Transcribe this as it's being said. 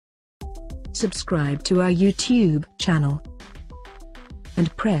subscribe to our YouTube channel,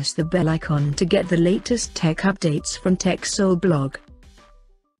 and press the bell icon to get the latest tech updates from TechSoul blog.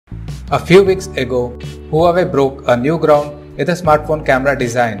 A few weeks ago, Huawei broke a new ground with a smartphone camera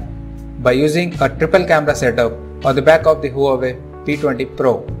design by using a triple camera setup on the back of the Huawei P20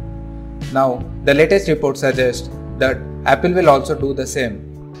 Pro. Now, the latest report suggests that Apple will also do the same.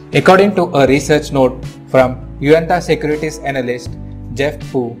 According to a research note from Yuanta Securities analyst Jeff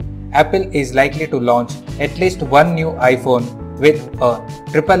Pu, Apple is likely to launch at least one new iPhone with a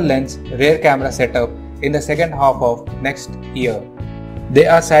triple lens rear camera setup in the second half of next year. There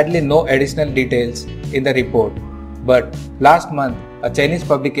are sadly no additional details in the report, but last month a Chinese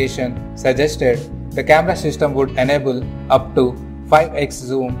publication suggested the camera system would enable up to 5x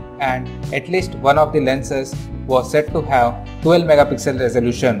zoom and at least one of the lenses was said to have 12 megapixel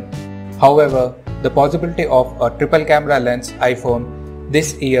resolution. However, the possibility of a triple camera lens iPhone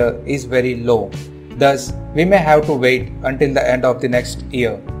this year is very low. Thus, we may have to wait until the end of the next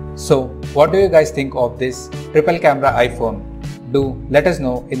year. So, what do you guys think of this triple camera iPhone? Do let us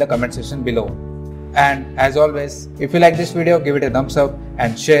know in the comment section below. And as always, if you like this video, give it a thumbs up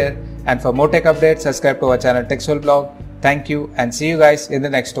and share. And for more tech updates, subscribe to our channel TechSoul blog. Thank you and see you guys in the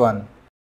next one.